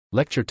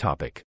Lecture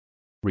topic: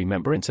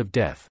 Remembrance of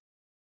Death.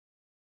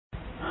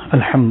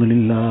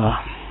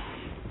 Alhamdulillah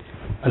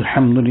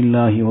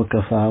wa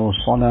kafa wa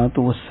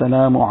salatu wa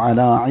salamu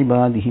ala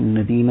ibadihi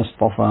alladhina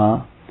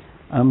istafa.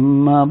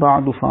 Amma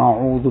ba'du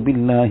fa'udhu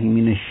billahi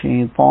minash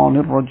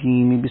shaitanir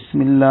rajim.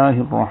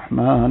 Bismillahir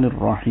rahmanir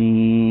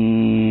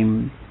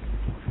rahim.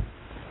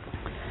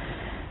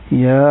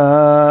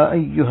 يا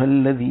أيها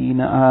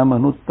الذين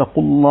آمنوا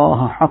اتقوا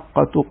الله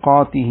حق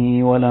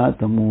تقاته ولا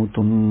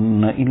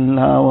تموتن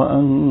إلا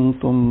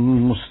وأنتم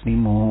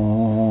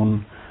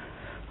مسلمون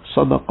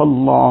صدق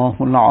الله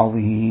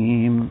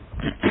العظيم.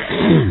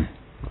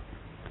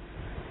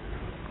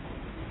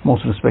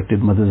 Most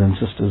respected mothers and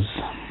sisters,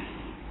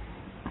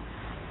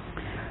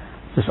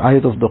 this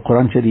ayat of the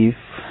Quran Sharif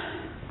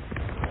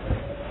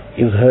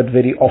is heard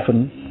very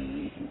often.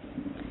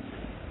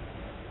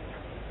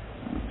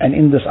 And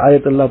in this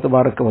ayat, Allah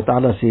Tabaraka wa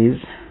Ta'ala says,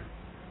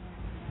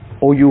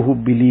 O you who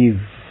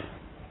believe,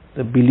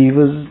 the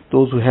believers,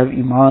 those who have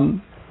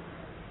Iman,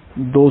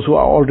 those who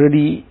are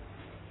already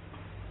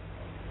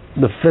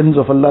the friends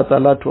of Allah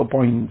Ta'ala to a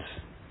point.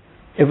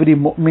 Every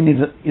mu'min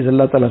is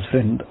Allah Ta'ala's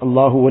friend.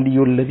 Allahu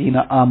waliyul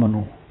ladina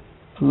amanu.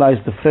 Allah is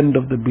the friend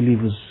of the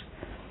believers.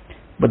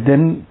 But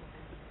then,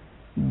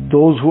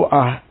 those who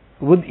are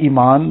with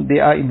Iman, they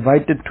are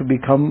invited to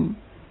become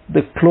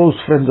the close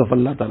friends of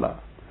Allah Ta'ala.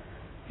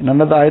 In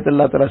another ayat,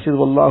 Allah Ta'ala says,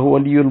 Wallahu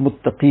waliyul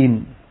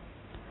muttaqeen.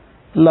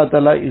 Allah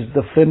Ta'ala is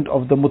the friend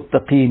of the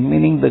muttaqeen,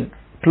 meaning the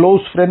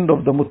close friend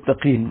of the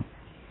muttaqeen.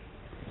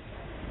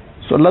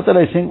 So Allah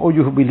Ta'ala is saying, O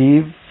you who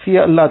believe,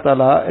 fear Allah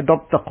Ta'ala,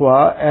 adopt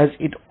taqwa as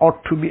it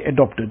ought to be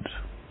adopted.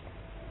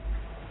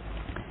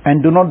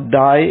 And do not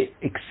die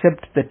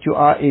except that you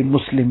are a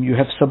Muslim, you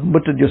have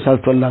submitted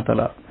yourself to Allah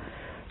Ta'ala.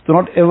 Do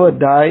not ever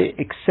die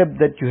except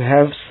that you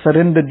have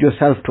surrendered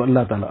yourself to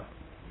Allah Ta'ala.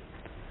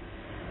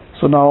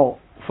 So now,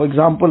 for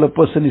example, a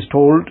person is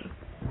told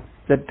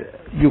that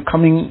you're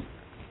coming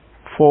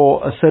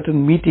for a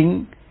certain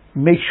meeting,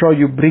 make sure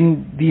you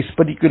bring these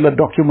particular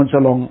documents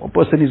along. A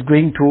person is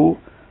going to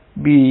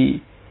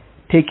be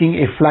taking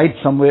a flight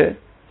somewhere.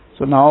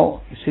 So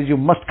now he says you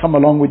must come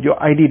along with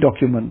your ID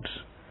documents.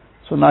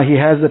 So now he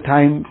has the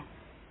time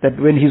that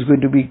when he's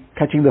going to be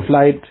catching the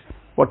flight,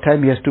 what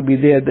time he has to be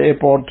there at the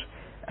airport,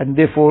 and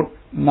therefore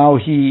now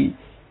he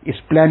is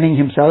planning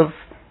himself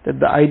that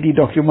the ID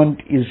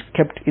document is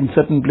kept in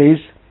certain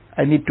place.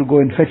 I need to go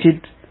and fetch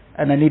it,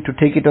 and I need to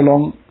take it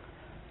along.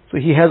 So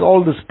he has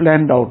all this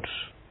planned out.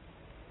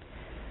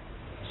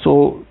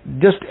 So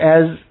just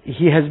as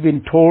he has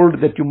been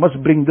told that you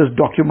must bring this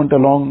document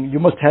along, you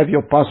must have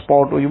your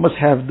passport, or you must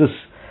have this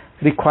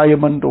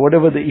requirement, or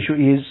whatever the issue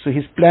is. So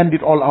he's planned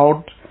it all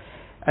out,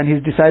 and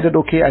he's decided,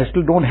 okay, I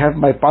still don't have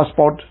my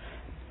passport,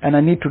 and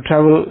I need to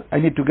travel, I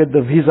need to get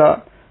the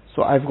visa.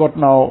 So I've got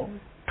now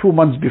 2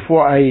 months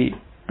before I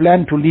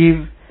plan to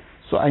leave,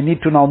 so I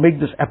need to now make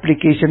this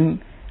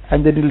application,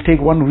 and then it will take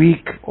 1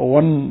 week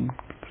or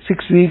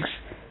 6 weeks.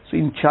 So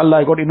inshallah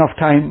I got enough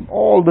time.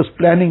 All this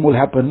planning will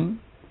happen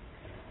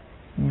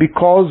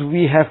because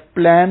we have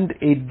planned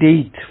a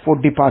date for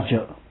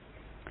departure.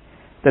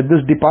 That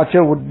this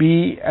departure would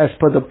be as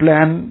per the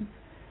plan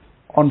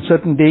on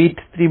certain date,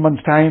 3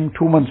 months time,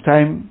 2 months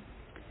time.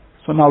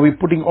 So now we're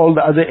putting all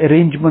the other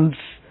arrangements,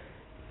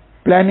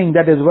 planning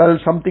that as well,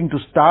 something to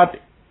start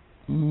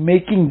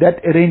making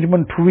that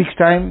arrangement 2 weeks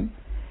time,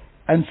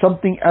 and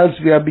something else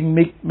we are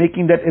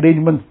making that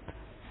arrangement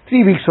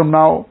 3 weeks from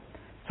now,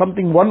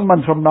 something 1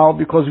 month from now,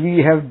 because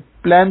we have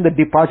planned the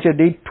departure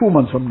date 2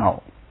 months from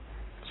now.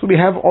 So we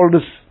have all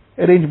these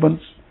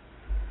arrangements.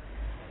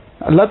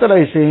 Allah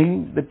Ta'ala is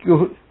saying that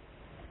you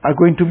are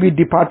going to be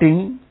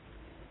departing,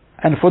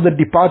 and for the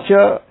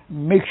departure,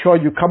 make sure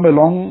you come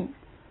along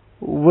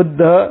with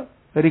the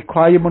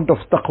requirement of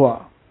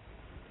taqwa.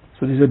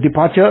 So this is a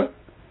departure,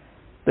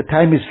 the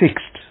time is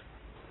fixed.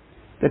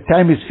 The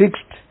time is fixed,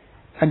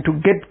 and to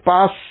get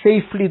past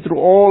safely through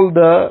all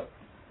the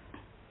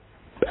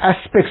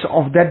aspects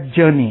of that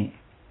journey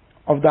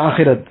of the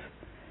akhirat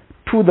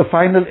to the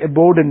final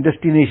abode and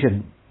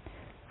destination,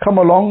 come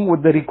along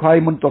with the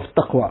requirement of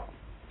taqwa.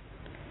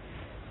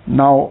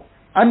 Now,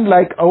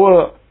 unlike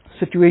our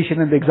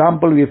situation and the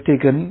example we have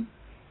taken,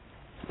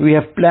 we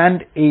have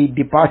planned a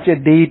departure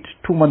date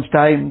 2 months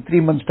time,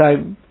 3 months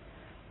time.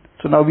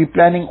 So now we're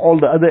planning all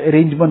the other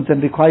arrangements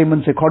and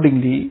requirements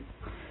accordingly.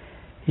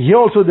 Here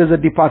also there's a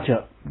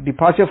departure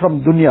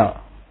from dunya.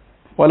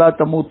 Wala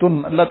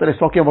tamutun, Allah Ta'ala is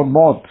talking about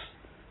maut,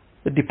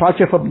 the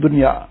departure from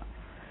dunya.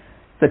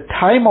 The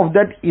time of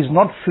that is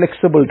not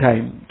flexible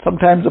time.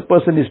 Sometimes a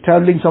person is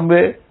traveling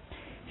somewhere,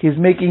 he's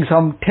making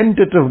some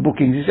tentative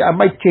bookings. He says, I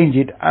might change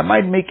it, I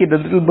might make it a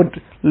little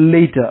bit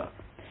later.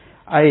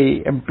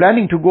 I am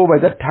planning to go by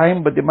that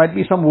time, but there might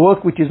be some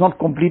work which is not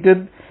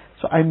completed,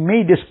 so I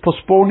may just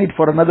postpone it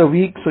for another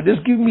week. So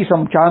just give me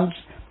some chance.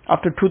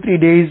 After 2-3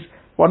 days,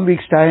 1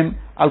 week's time,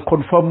 I'll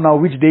confirm now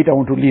which date I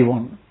want to leave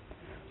on.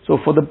 So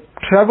for the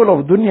travel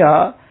of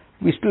dunya,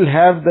 we still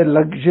have the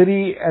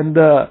luxury and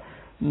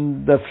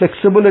the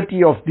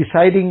flexibility of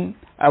deciding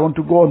I want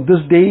to go on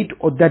this date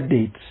or that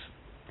date.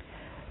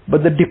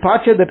 But the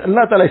departure that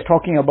Allah Ta'ala is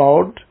talking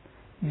about,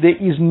 there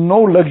is no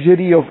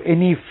luxury of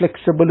any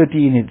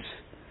flexibility in it.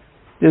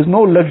 There's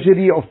no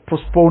luxury of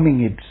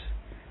postponing it.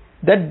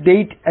 That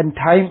date and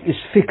time is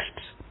fixed.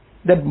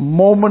 That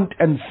moment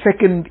and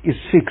second is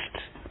fixed.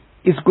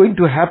 It's going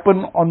to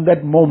happen on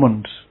that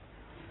moment.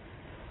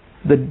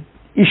 The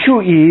issue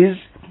is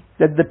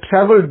that the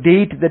travel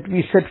date that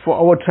we set for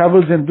our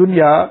travels in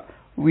dunya,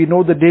 we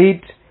know the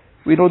date,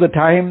 we know the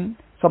time.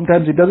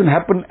 Sometimes it doesn't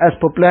happen as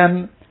per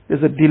plan.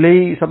 There's a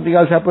delay, something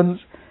else happens.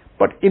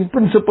 But in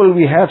principle,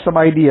 we have some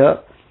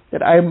idea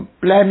that I'm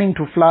planning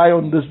to fly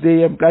on this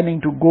day, I'm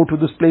planning to go to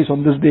this place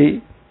on this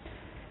day.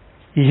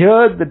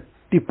 Here, the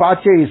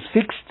departure is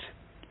fixed.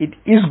 It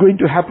is going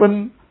to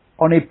happen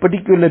on a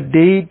particular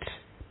date,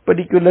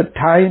 particular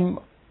time,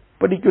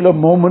 particular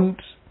moment,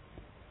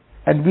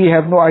 and we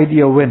have no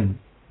idea when.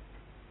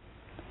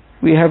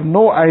 We have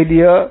no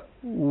idea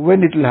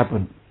when it will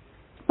happen.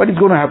 But it's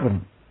going to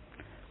happen.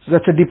 So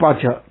that's a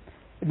departure.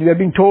 And we are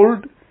being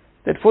told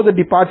that for the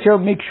departure,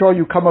 make sure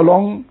you come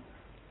along.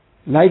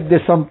 Like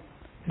there's some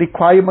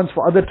requirements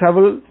for other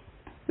travel,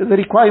 there's a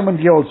requirement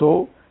here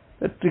also.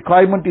 That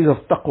requirement is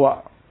of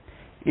taqwa.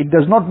 It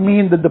does not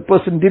mean that the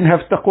person didn't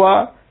have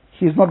taqwa,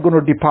 he's not going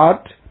to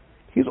depart.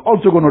 He's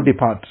also going to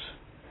depart.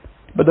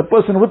 But the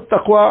person with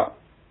taqwa,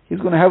 he's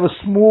going to have a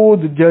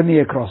smooth journey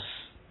across.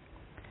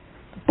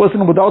 The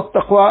person without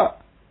taqwa,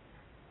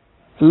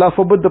 Allah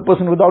forbid the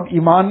person without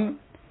iman,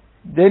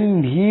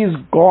 then he's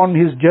gone,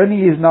 his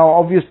journey is now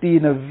obviously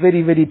in a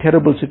very, very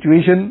terrible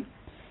situation.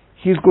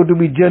 He's going to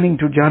be journeying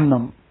to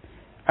Jahannam.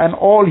 And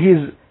all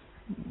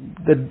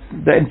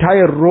the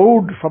entire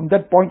road from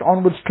that point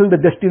onwards till the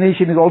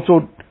destination is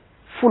also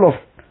full of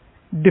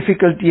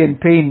difficulty and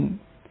pain.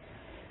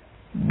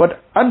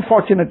 But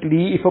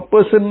unfortunately, if a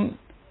person,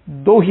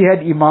 though he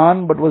had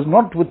iman but was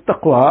not with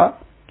taqwa,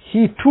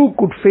 he too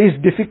could face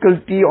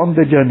difficulty on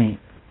the journey.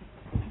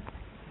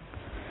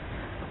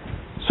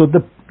 So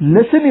the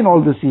lesson in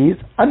all this is,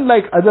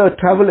 unlike other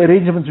travel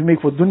arrangements we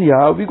make for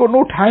dunya, we got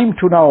no time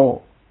to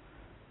now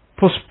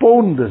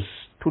postpone this,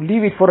 to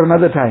leave it for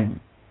another time,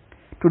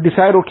 to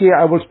decide, okay,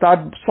 I will start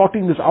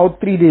sorting this out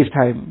 3 days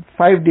time,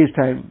 5 days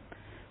time,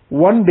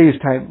 1 day's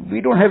time.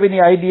 We don't have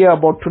any idea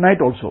about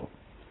tonight also.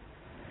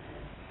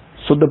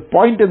 So the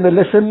point and the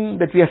lesson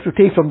that we have to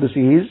take from this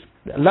is,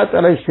 Allah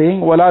Ta'ala is saying,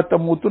 وَلَا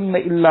تَمُوتُنَّ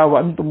إِلَّا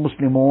وَأَنْتُمْ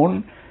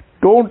مُسْلِمُونَ.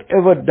 Don't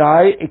ever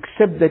die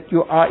except that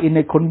you are in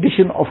a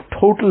condition of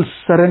total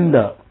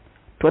surrender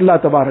to Allah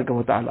Tabaraka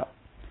wa Ta'ala.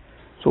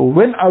 So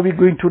when are we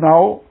going to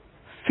now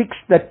fix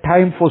that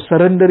time for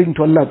surrendering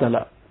to Allah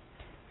Ta'ala?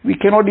 We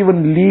cannot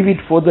even leave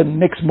it for the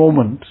next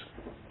moment.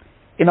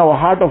 In our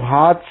heart of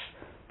hearts,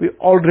 we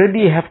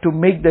already have to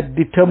make that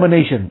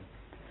determination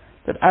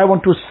that I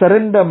want to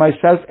surrender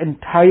myself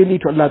entirely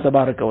to Allah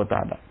Tabaraka wa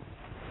Ta'ala.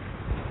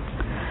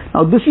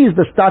 Now this is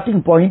the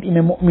starting point in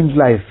a mu'min's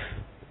life,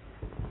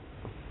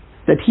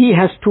 that he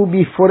has to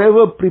be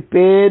forever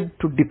prepared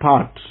to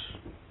depart.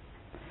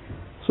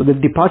 So the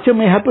departure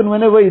may happen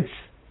whenever it's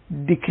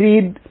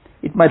decreed.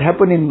 It might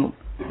happen in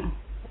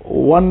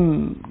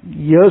 1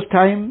 year's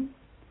time,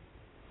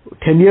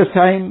 10 years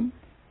time,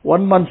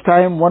 1 month's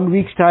time, 1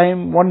 week's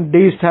time, 1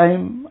 day's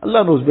time.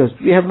 Allah knows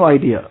best. We have no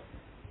idea.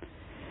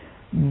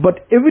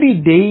 But every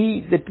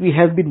day that we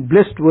have been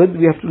blessed with,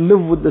 we have to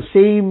live with the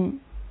same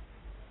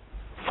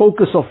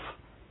focus of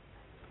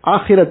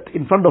akhirat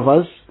in front of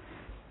us,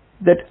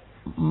 that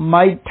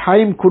my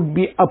time could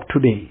be up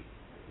today.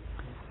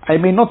 I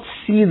may not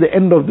see the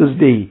end of this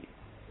day.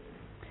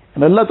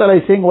 And Allah Ta'ala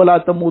is saying,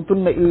 وَلَا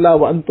تَمُوتُنَّ إِلَّا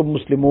وَأَنْتُمْ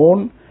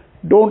مُسْلِمُونَ.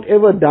 Don't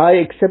ever die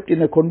except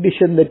in a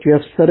condition that you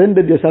have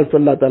surrendered yourself to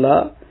Allah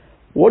Ta'ala.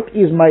 What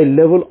is my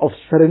level of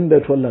surrender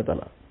to Allah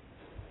Ta'ala?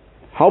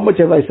 How much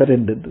have I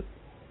surrendered?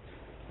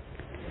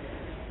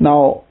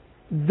 Now,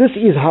 this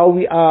is how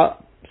we are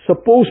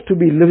supposed to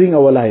be living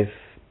our life.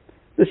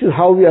 This is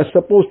how we are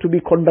supposed to be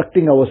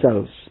conducting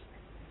ourselves,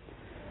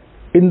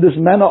 in this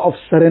manner of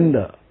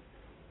surrender.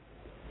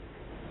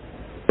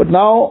 But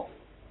now,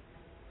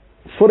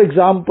 for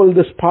example,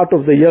 this part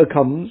of the year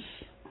comes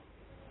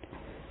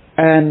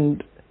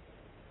and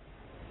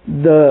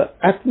the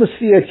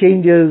atmosphere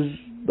changes,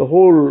 the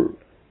whole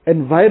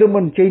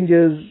environment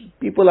changes,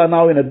 people are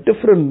now in a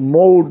different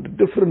mode,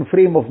 different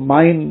frame of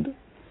mind.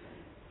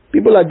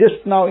 People are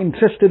just now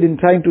interested in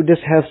trying to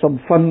just have some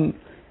fun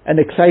and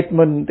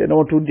excitement,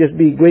 to just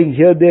be going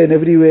here, there and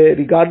everywhere,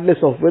 regardless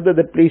of whether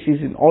that place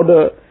is in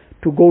order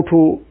to go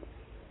to.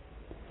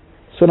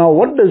 So now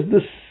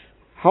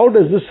how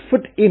does this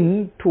fit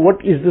in to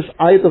what is this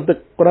ayat of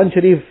the Quran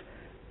Sharif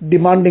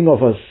demanding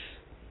of us?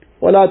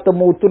 وَلَا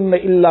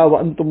تَمُوتُنَّ إِلَّا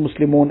وَأَنْتُمْ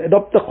مُسْلِمُونَ.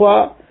 Adopt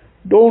taqwa,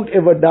 don't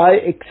ever die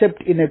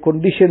except in a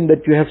condition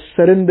that you have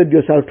surrendered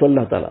yourself to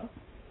Allah Ta'ala.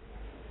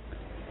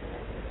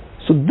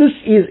 So this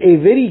is a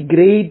very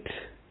great,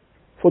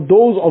 for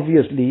those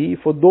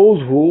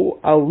who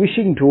are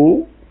wishing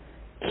to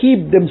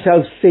keep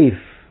themselves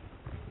safe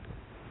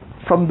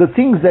from the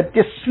things that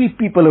just sweep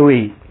people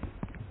away.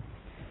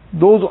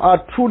 Those who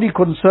are truly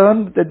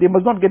concerned that they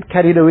must not get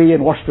carried away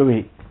and washed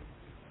away.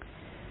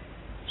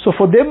 So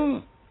for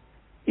them,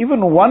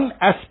 even one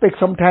aspect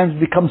sometimes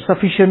becomes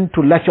sufficient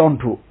to latch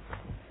onto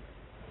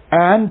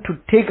and to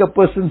take a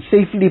person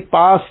safely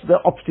past the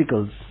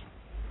obstacles,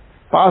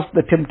 past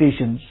the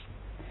temptations.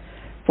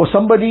 For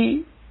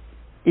somebody,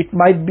 it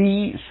might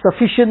be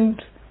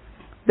sufficient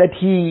that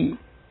he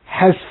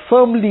has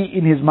firmly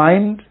in his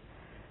mind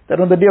that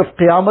on the day of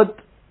Qiyamah,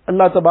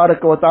 Allah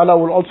Tabaraka wa Ta'ala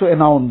will also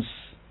announce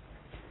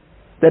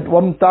that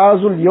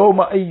وَامْتَازُ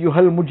الْيَوْمَ أَيُّهَا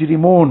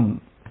الْمُجْرِمُونَ.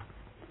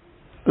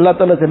 Allah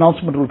Ta'ala's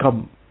announcement will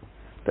come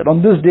that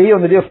on this day,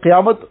 on the day of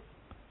Qiyamah,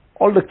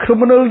 all the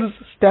criminals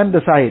stand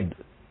aside.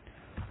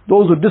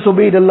 Those who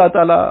disobeyed Allah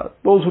Ta'ala,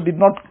 those who did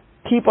not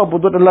keep up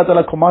with what Allah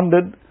Ta'ala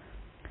commanded,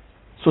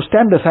 so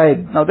stand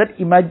aside. Now that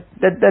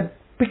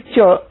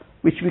picture,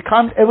 which we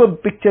can't ever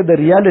picture the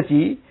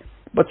reality,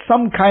 but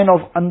some kind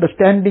of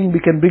understanding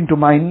we can bring to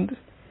mind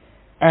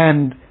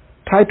and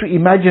try to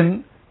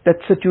imagine that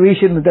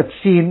situation, that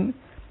scene.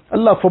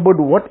 Allah forbid,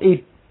 what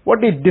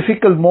a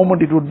difficult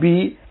moment it would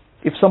be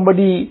if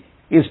somebody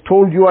is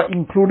told you are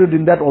included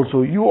in that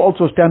also. You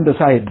also stand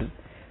aside.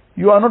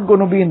 You are not going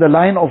to be in the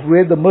line of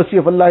where the mercy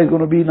of Allah is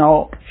going to be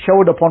now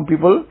showered upon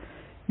people.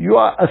 You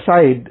are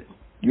aside.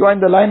 You are in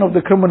the line of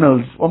the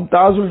criminals.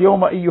 وَامْتَازُ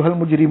الْيَوْمَ أَيُّهَا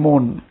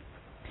الْمُجْرِمُونَ.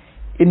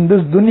 In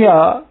this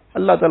dunya,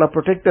 Allah Ta'ala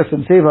protect us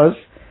and save us.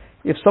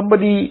 If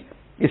somebody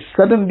is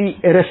suddenly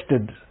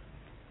arrested,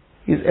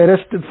 he's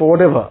arrested for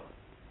whatever.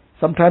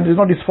 Sometimes it's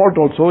not his fault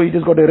also, he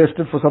just got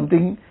arrested for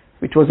something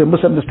which was a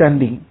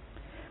misunderstanding.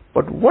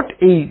 But what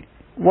a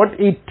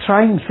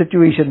trying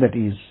situation that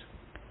is.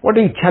 What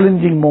a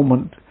challenging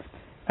moment.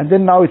 And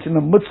then now it's in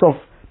the midst of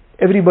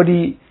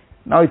everybody.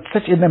 Now it's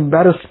such an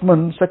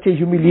embarrassment, such a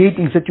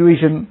humiliating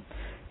situation.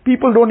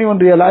 People don't even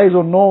realize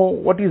or know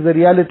what is the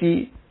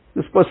reality.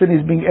 This person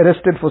is being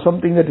arrested for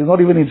something that is not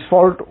even his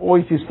fault, or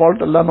it's his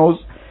fault, Allah knows.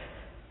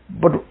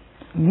 But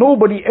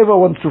nobody ever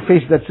wants to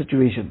face that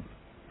situation.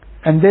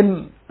 And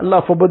then,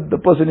 Allah forbid, the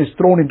person is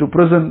thrown into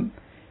prison,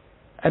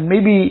 and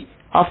maybe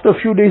after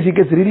a few days he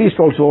gets released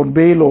also on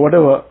bail or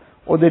whatever,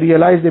 or they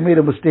realize they made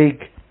a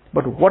mistake.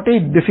 But what a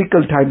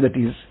difficult time that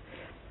is.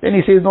 Then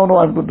he says, no,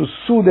 I'm going to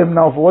sue them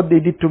now for what they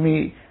did to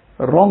me,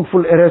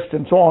 wrongful arrest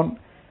and so on.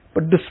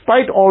 But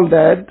despite all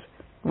that,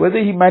 whether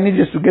he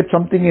manages to get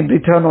something in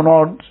return or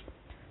not,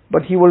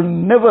 but he will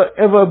never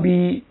ever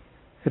be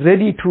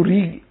ready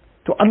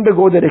to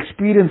undergo that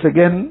experience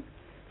again,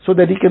 so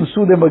that he can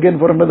sue them again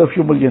for another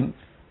few million.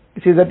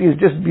 He says that is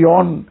just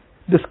beyond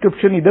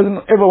description. He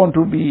doesn't ever want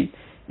to be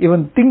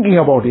even thinking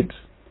about it.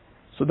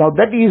 So now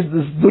that is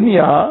this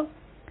dunya,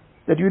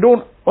 that you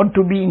don't want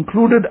to be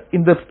included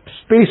in the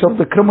space of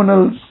the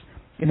criminals,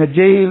 in a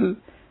jail,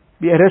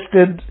 be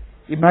arrested.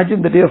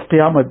 Imagine the day of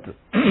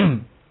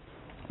Qiyamah.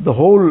 The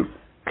whole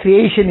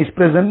creation is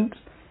present,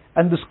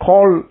 and this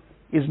call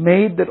is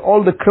made that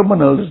all the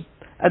criminals,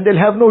 and they'll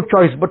have no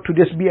choice but to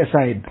just be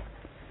aside.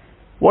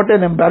 What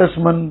an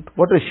embarrassment,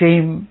 what a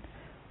shame,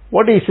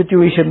 what a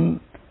situation.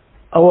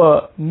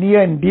 Our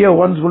near and dear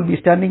ones will be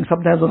standing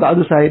sometimes on the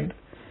other side.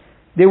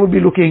 They will be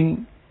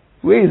looking,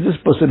 where is this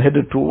person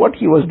headed to, what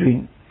he was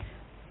doing.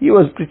 He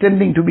was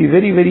pretending to be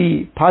very,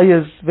 very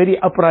pious, very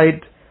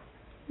upright.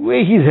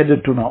 Where he's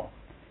headed to now.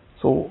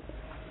 So,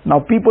 now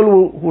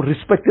people who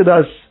respected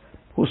us,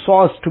 who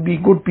saw us to be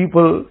good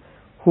people,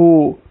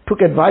 who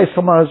took advice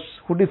from us,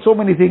 who did so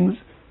many things,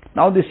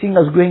 now they're seeing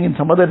us going in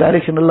some other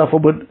direction, Allah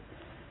forbid.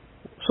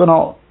 So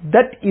now,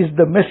 that is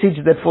the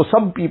message that for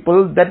some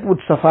people, that would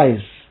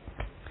suffice.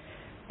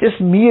 Just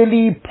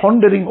merely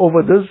pondering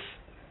over this,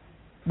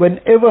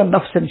 whenever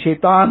nafs and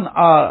shaitan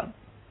are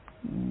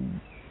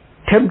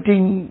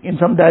tempting in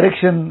some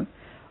direction,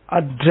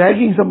 are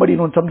dragging somebody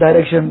in some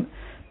direction,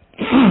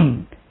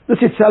 this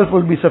itself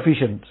will be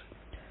sufficient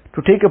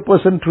to take a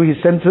person to his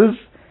senses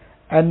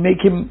and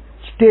make him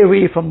stay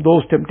away from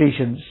those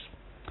temptations.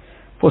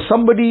 For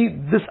somebody,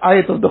 this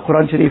ayat of the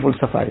Quran Sharif will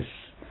suffice.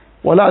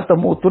 وَلَا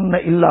تَمُوتُنَّ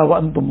إِلَّا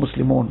وَأَنْتُمْ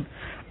مُسْلِمُونَ.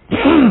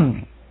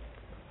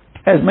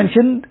 As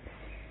mentioned,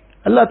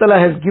 Allah Ta'ala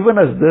has given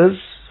us this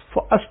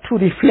for us to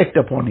reflect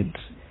upon it,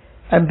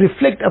 and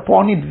reflect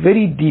upon it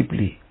very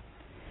deeply.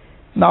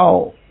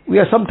 Now, we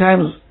are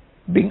sometimes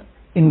being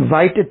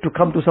invited to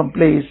come to some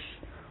place,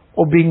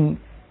 or being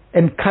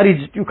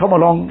encouraged, you come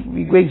along,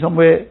 we're going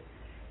somewhere.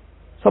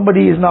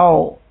 Somebody is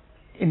now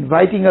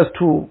inviting us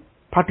to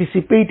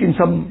participate in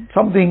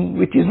something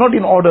which is not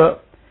in order.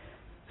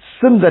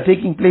 Sins are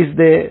taking place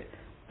there.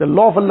 The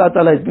law of Allah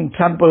Ta'ala is being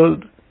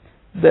trampled.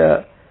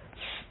 The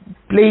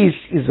place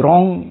is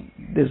wrong.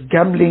 There's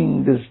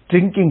gambling, there's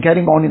drinking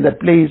carrying on in that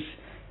place.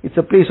 It's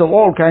a place of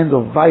all kinds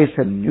of vice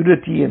and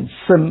nudity and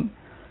sin.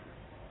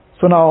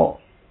 So now,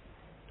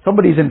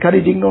 somebody is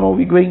encouraging, no,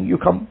 we're going, you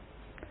come.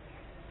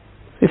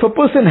 If a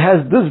person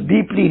has this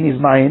deeply in his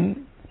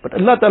mind, but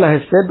Allah Ta'ala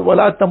has said,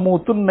 وَلَا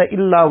تَمُوتُنَّ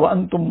إِلَّا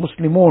وَأَنْتُمْ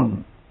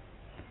مُسْلِمُونَ.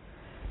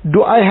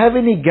 Do I have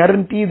any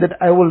guarantee that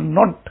I will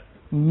not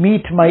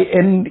meet my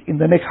end in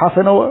the next half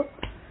an hour?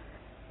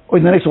 Or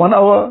in the next 1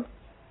 hour?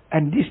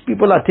 And these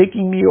people are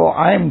taking me, or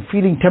I am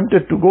feeling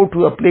tempted to go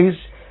to a place.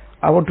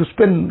 I want to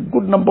spend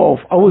good number of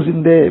hours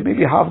in there,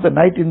 maybe half the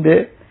night in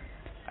there.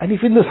 And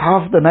if in this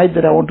half the night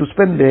that I want to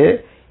spend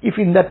there, if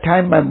in that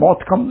time my moth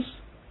comes,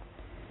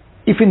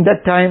 if in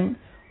that time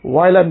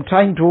while I'm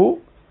trying to,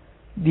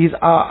 these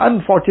are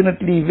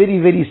unfortunately very,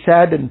 very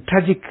sad and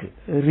tragic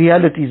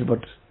realities, but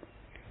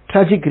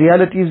tragic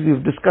realities,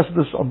 we've discussed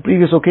this on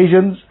previous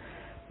occasions,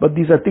 but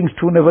these are things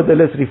to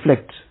nevertheless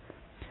reflect.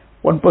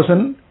 One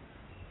person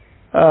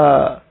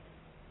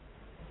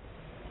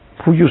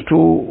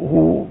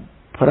who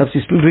perhaps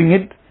is still doing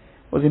it,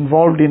 was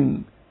involved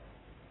in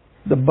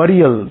the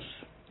burials,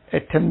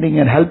 attending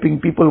and helping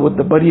people with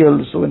the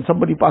burials. So when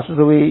somebody passes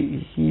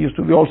away, he used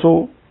to be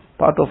also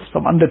part of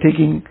some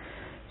undertaking.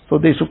 So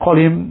they used to call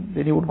him,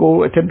 then he would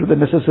go attend to the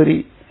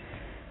necessary.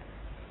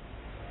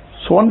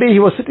 So one day he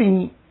was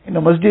sitting in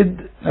a masjid,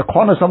 in a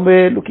corner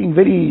somewhere, looking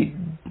very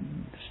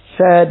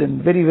sad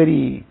and very,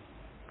 very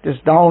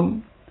just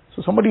down.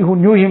 So somebody who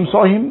knew him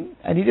saw him,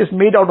 and he just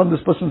made out on this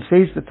person's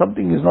face that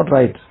something is not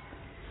right.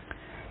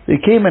 They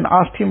came and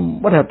asked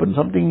him, what happened?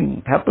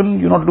 Something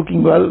happened, you're not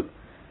looking well.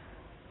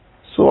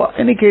 So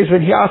in any case,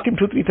 when he asked him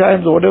 2-3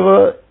 times or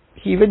whatever,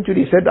 he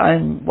eventually said,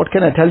 what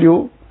can I tell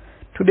you?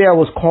 Today I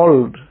was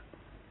called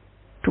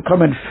to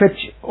come and fetch,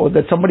 or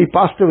that somebody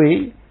passed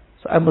away,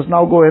 so I must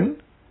now go and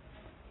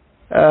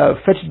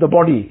fetch the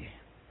body.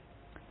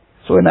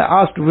 So when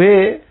I asked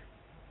where,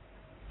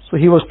 so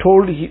he was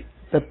told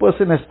that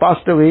person has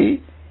passed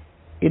away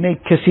in a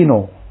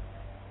casino.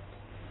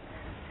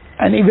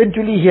 And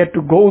eventually he had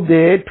to go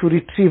there to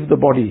retrieve the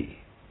body.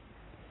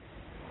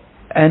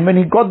 And when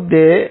he got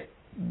there,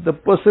 the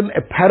person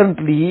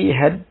apparently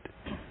had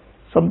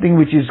something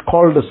which is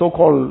called a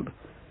so-called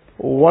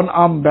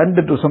one-arm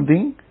bandit or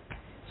something.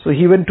 So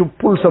he went to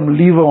pull some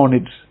lever on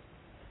it.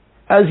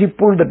 As he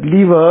pulled that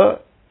lever,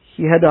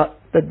 he had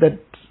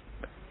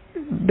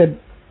that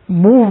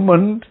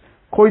movement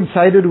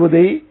coincided with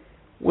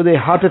a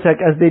heart attack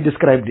as they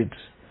described it.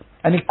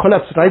 And he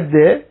collapsed right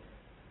there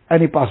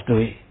and he passed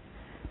away.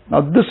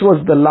 Now this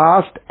was the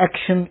last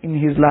action in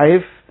his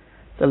life.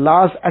 The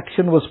last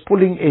action was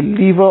pulling a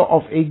lever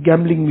of a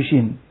gambling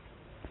machine.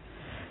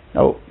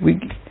 Now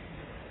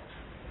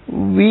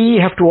we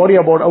have to worry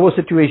about our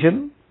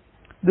situation.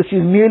 This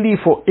is merely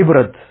for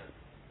ibrat,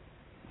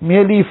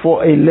 merely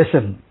for a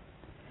lesson.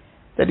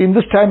 That in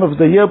this time of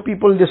the year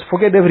people just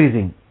forget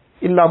everything.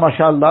 Illa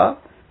mashallah,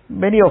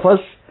 many of us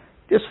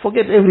just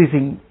forget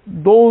everything.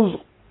 Those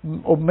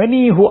or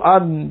many who are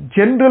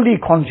generally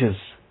conscious.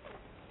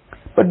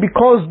 But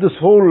because this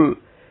whole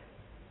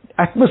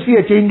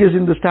atmosphere changes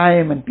in this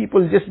time and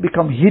people just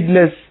become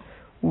heedless,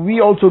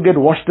 we also get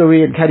washed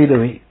away and carried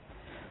away.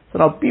 So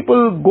now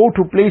people go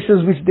to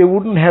places which they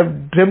wouldn't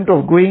have dreamt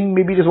of going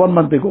maybe just 1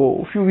 month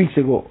ago, a few weeks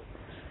ago.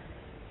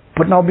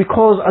 But now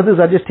because others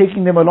are just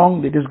taking them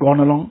along, they're just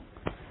gone along.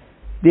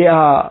 They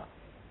are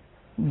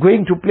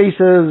going to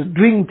places,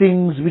 doing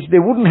things which they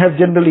wouldn't have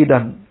generally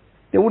done.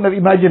 They wouldn't have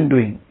imagined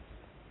doing.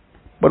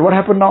 But what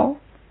happened now?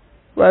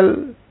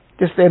 Well,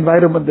 just the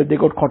environment that they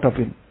got caught up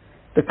in,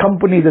 the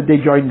company that they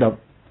joined up.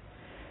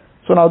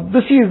 So now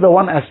this is the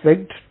one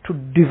aspect, to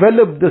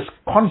develop this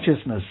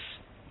consciousness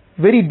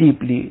very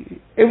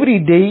deeply. Every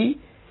day,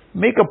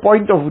 make a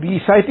point of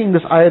reciting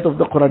this ayat of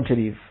the Quran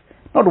Sharif.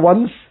 Not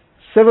once,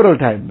 several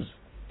times.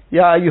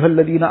 Ya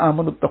ayyuhalladhina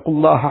amanu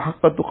taqullaha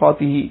haqqa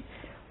tuqatihi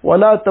wa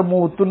la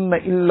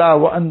tamutunna illa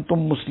wa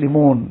antum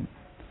muslimun.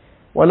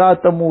 Wa la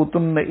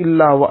tamutunna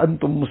illa wa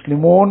antum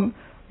muslimun.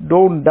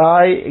 Don't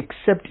die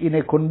except in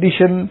a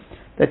condition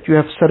that you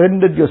have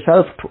surrendered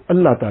yourself to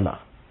Allah Ta'ala.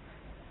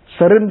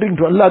 Surrendering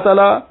to Allah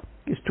Ta'ala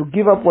is to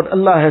give up what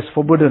Allah has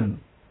forbidden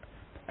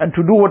and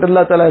to do what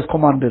Allah Ta'ala has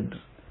commanded.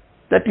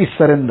 That is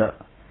surrender.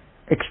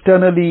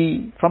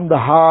 Externally, from the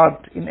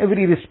heart, in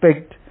every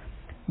respect,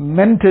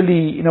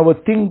 mentally, in our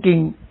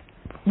thinking,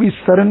 we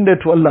surrender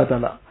to Allah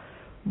Ta'ala.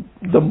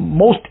 The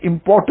most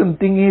important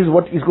thing is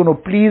what is going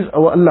to please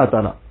our Allah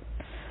Ta'ala.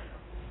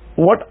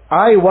 What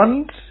I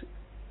want,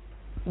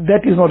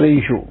 that is not an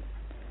issue.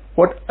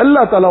 What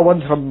Allah Ta'ala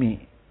wants from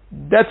me,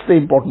 that's the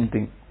important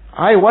thing.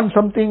 I want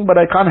something but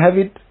I can't have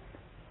it,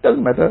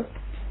 doesn't matter.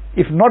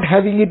 If not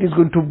having it is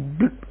going to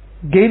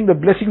gain the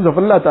blessings of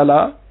Allah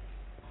Ta'ala,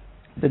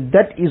 then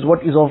that is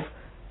what is of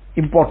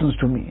importance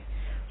to me.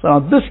 So now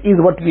this is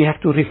what we have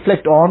to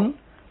reflect on.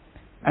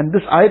 And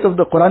this ayat of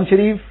the Quran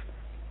Sharif,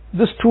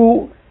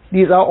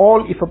 these are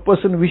all, if a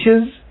person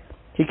wishes,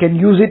 he can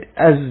use it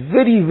as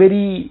very,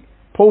 very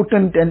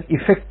potent and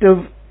effective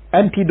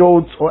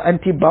antidotes or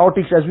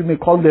antibiotics, as we may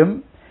call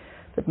them.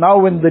 That now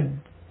when the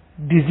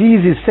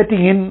disease is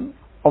setting in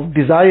of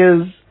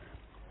desires,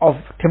 of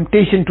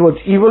temptation towards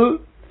evil,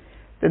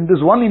 then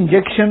this one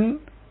injection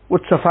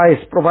would suffice,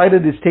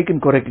 provided it's taken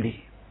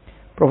correctly.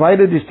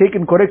 Provided it's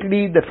taken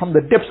correctly, that from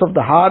the depths of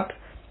the heart,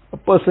 a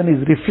person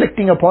is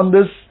reflecting upon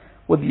this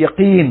with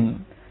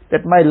yaqeen,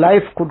 that my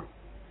life could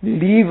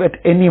leave at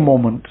any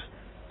moment.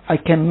 I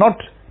cannot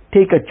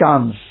take a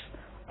chance.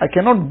 I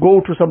cannot go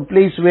to some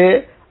place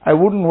where I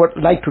wouldn't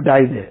like to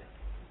die there.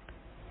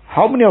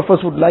 How many of us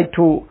would like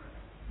to,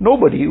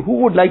 nobody,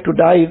 who would like to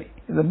die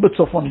in the midst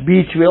of one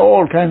beach where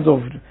all kinds of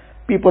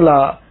people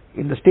are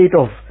in the state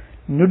of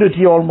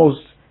nudity almost,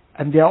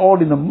 and they are all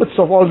in the midst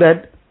of all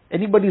that,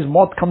 anybody's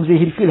maut comes here,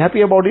 he'll feel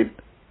happy about it?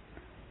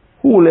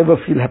 Who will ever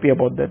feel happy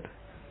about that?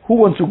 Who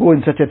wants to go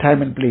in such a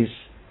time and place?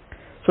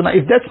 So now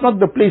if that's not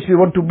the place we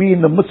want to be,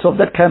 in the midst of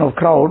that kind of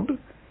crowd,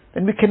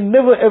 then we can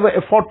never ever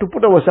afford to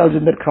put ourselves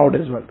in that crowd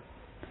as well.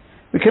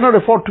 We cannot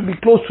afford to be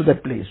close to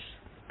that place.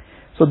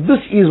 So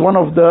this is one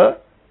of the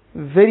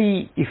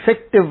very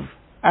effective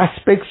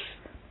aspects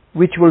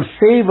which will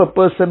save a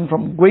person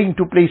from going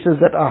to places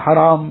that are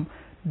haram,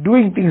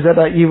 doing things that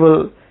are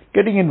evil,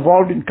 getting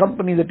involved in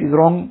company that is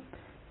wrong,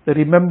 the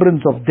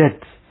remembrance of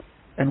death.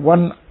 And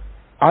one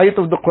ayat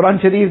of the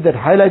Quran Sharif that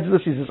highlights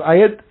this is this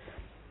ayat.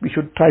 We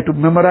should try to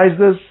memorize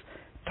this,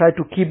 try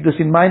to keep this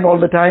in mind all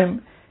the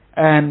time,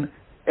 and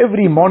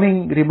every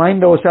morning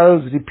remind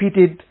ourselves, repeat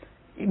it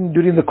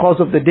during the course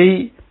of the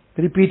day,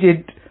 repeat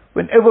it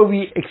whenever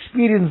we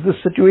experience this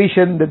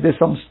situation that there's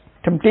some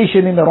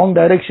temptation in the wrong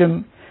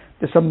direction,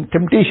 there's some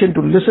temptation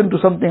to listen to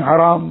something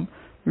haram,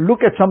 look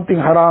at something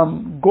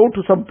haram, go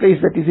to some place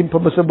that is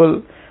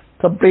impermissible,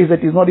 some place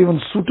that is not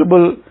even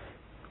suitable.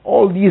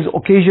 All these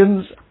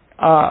occasions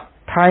are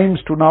times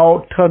to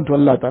now turn to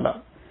Allah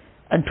Ta'ala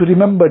and to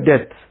remember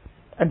death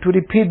and to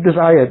repeat this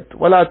ayat,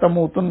 وَلَا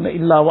تَمُوتُنَّ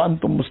إِلَّا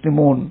وَأَنْتُمْ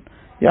مُسْلِمُونَ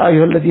يَا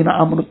أَيُّهَا الَّذِينَ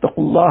آمَنُوا اتَّقُوا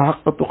اللَّهَ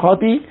حَقَّ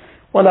تُقَاتِهِ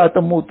وَلَا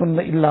تَمُوتُنَّ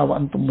إِلَّا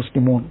وَأَنْتُمْ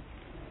مُسْلِمُونَ.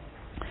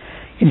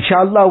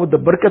 Inshallah, with the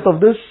barakat of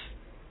this,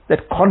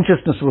 that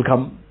consciousness will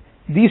come.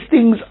 These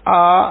things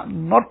are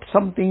not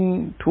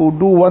something to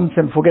do once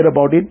and forget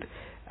about it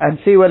and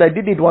say, well, I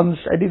did it once,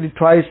 I did it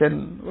twice,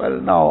 and well,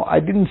 now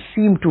I didn't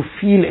seem to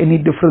feel any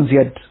difference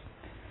yet.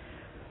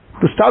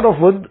 To start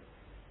off with,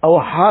 our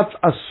hearts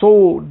are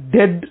so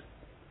dead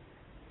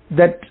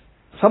that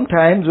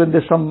sometimes when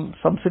there's some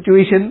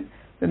situation,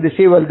 then they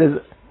say, well,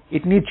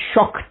 it needs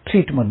shock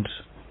treatment.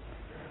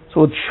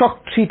 So with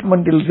shock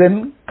treatment, it will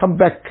then come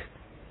back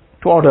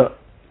to order.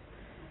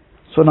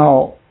 So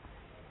now,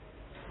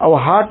 our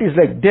heart is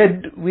like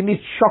dead, we need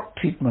shock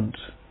treatment.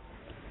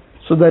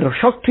 So that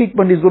shock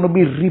treatment is going to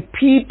be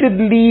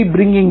repeatedly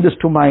bringing this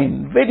to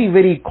mind, very,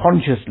 very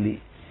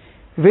consciously,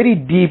 very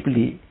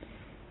deeply.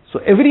 So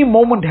every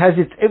moment has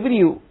its,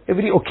 every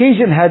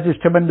occasion has its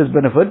tremendous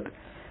benefit,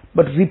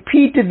 but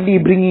repeatedly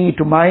bringing it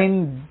to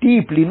mind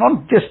deeply,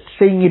 not just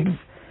saying it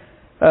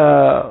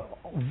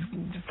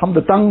from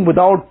the tongue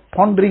without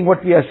pondering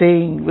what we are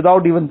saying,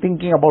 without even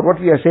thinking about what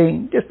we are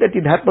saying. Just let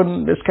it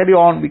happen, let's carry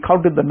on. We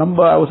counted the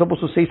number, I was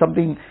supposed to say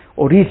something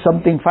or read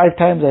something 5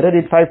 times, I read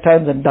it 5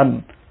 times and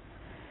done.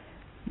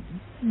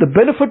 The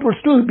benefit will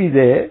still be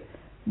there,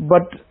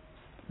 but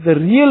the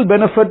real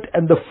benefit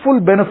and the full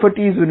benefit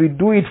is when we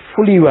do it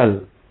fully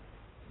well.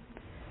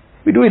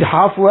 We do it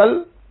half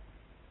well,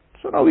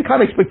 so now we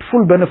can't expect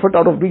full benefit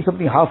out of doing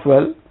something half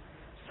well.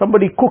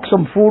 Somebody cooks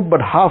some food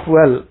but half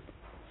well.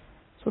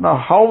 So now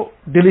how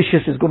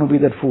delicious is going to be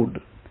that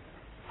food?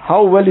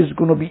 How well is it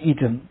going to be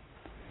eaten?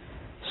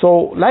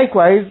 So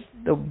likewise,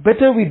 the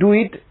better we do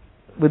it,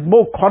 with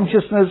more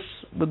consciousness,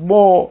 with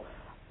more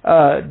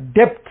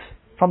depth,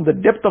 from the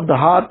depth of the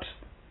heart,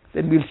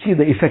 then we'll see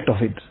the effect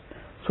of it.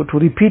 So to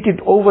repeat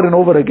it over and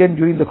over again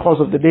during the course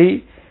of the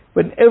day,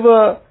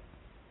 whenever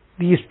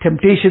these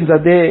temptations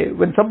are there,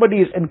 when somebody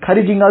is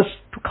encouraging us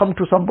to come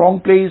to some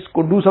wrong place,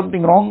 go do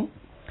something wrong,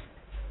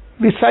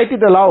 recite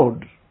it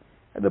aloud.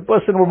 And the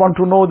person will want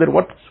to know that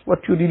what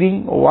you're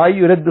reading or why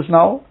you read this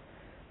now.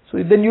 So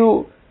then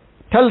you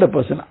tell the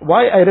person,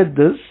 why I read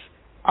this,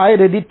 I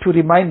read it to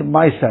remind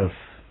myself.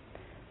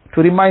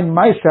 To remind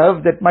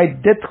myself that my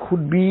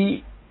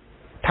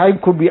time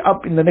could be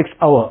up in the next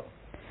hour.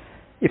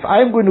 If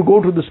I'm going to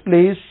go to this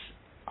place,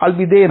 I'll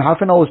be there in half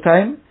an hour's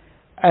time,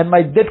 and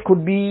my death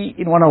could be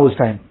in 1 hour's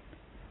time.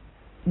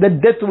 That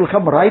death will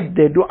come right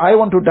there. Do I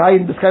want to die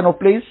in this kind of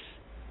place?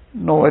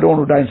 No, I don't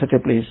want to die in such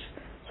a place.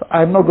 So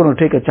I'm not going to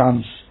take a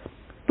chance.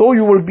 Though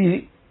you will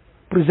be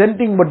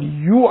presenting what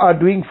you are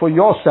doing for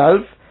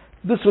yourself,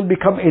 this will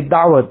become a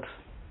da'wat,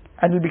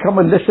 and will become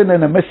a lesson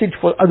and a message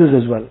for others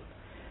as well.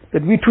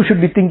 That we too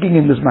should be thinking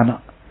in this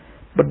manner.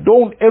 But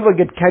don't ever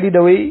get carried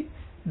away.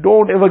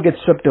 Don't ever get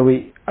swept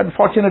away.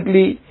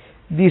 Unfortunately,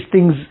 these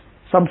things,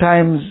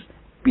 sometimes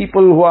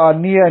people who are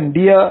near and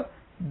dear,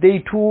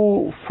 they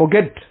too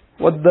forget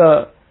what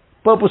the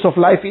purpose of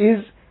life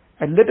is,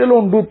 and let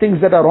alone do things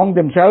that are wrong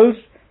themselves.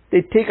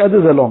 They take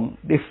others along.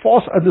 They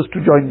force others to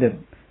join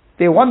them.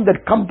 They want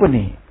that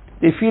company.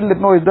 They feel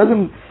that no,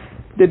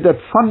 that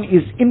fun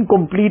is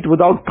incomplete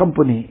without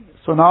company.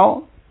 So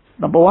now,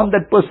 number one,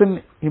 that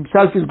person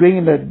himself is going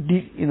in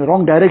the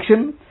wrong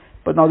direction,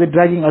 but now they're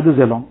dragging others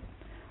along.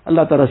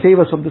 Allah Ta'ala save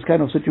us from this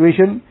kind of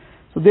situation.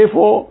 So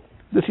therefore,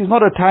 this is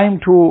not a time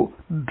to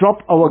drop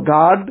our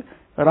guard,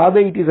 rather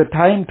it is a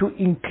time to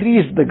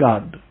increase the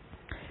guard.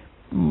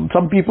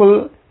 Some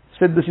people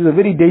said this is a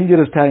very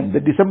dangerous time. The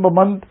December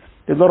month,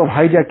 there's a lot of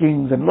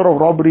hijackings and a lot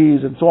of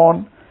robberies and so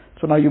on.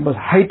 So now you must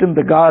heighten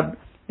the guard.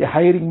 They're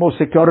hiring more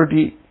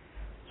security.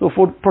 So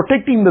for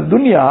protecting the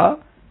dunya,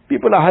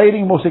 people are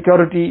hiring more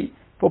security.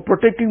 For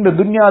protecting the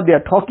dunya, they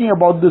are talking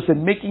about this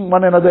and making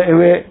one another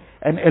aware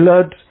and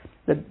alert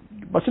that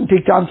you mustn't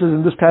take chances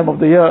in this time of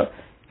the year.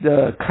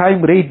 the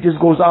crime rate just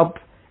goes up,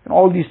 and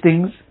all these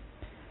things.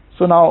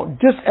 So now,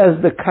 just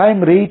as the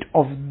crime rate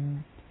of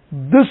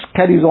this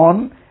carries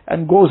on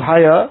and goes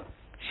higher,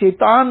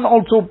 Shaitan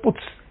also puts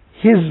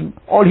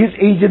all his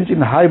agents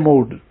in high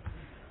mode.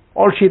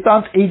 All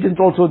Shaitan's agents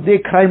also, their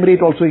crime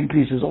rate also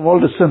increases of all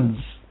the sins.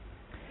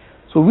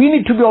 So we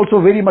need to be also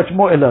very much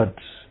more alert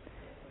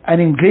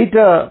and in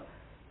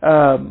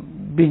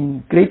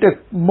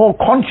more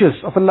conscious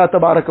of Allah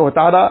Tabaraka wa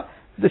Ta'ala.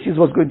 This is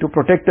what's going to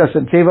protect us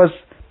and save us.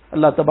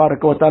 Allah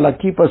Tabaraka wa Ta'ala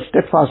keep us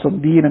steadfast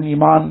on deen and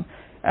iman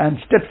and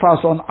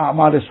steadfast on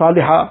a'mal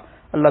salihah.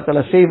 Allah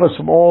Ta'ala save us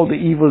from all the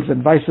evils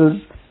and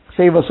vices,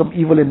 save us from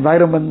evil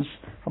environments,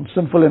 from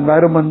sinful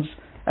environments,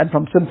 and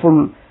from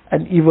sinful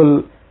and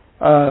evil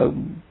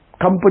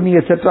company,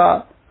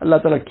 etc. Allah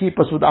Ta'ala keep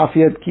us with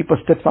afiyat, keep us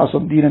steadfast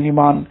on deen and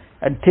iman,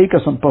 and take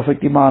us on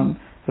perfect iman,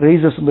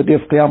 raise us on the day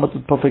of qiyamah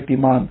with perfect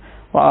iman.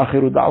 Wa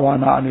akhiru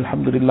da'wana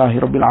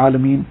alhamdulillahi rabbil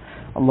alameen.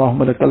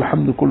 Allahumma lakal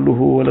hamdu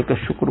kulluhu wa lakal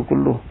shukru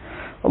kulluhu.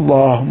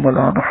 Allahumma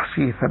la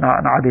nuhsi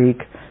thana'an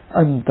alayk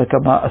anta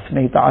kama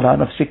athnayta ala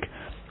nafsik.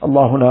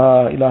 Allahu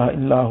la ilaha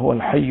illa huwa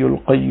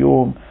al-hayyul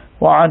qayyum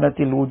وعنت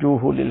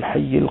الوجوه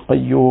للحي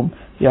القيوم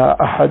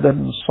يا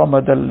أحدا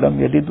صمدا لم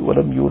يلد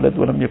ولم يولد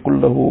ولم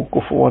يكن له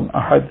كفوا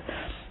أحد.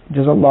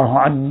 جزا الله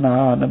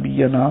عنا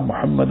نبينا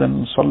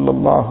محمدا صلى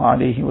الله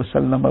عليه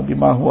وسلم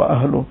بما هو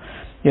أهله.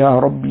 يا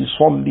ربي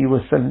صل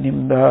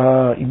وسلم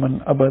دائما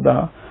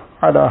أبدا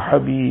على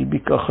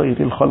حبيبك خير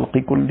الخلق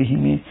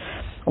كلهم.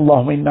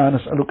 اللهم إنا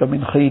نسألك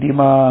من خير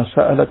ما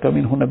سألك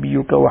منه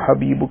نبيك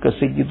وحبيبك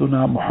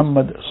سيدنا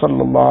محمد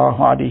صلى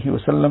الله عليه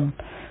وسلم،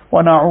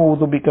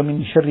 ونعوذ بك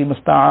من شر ما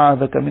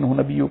استعاذك منه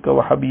نبيك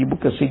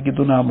وحبيبك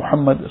سيدنا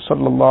محمد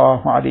صلى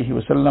الله عليه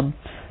وسلم.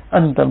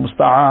 أنت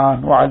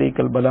المستعان وعليك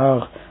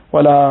البلاغ،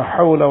 ولا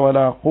حول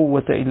ولا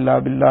قوة إلا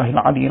بالله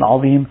العلي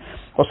العظيم.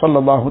 وصلى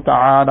الله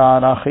تعالى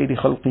على خير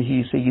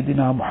خلقه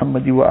سيدنا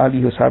محمد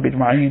وآله وصحبه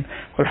أجمعين،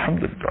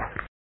 والحمد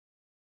لله.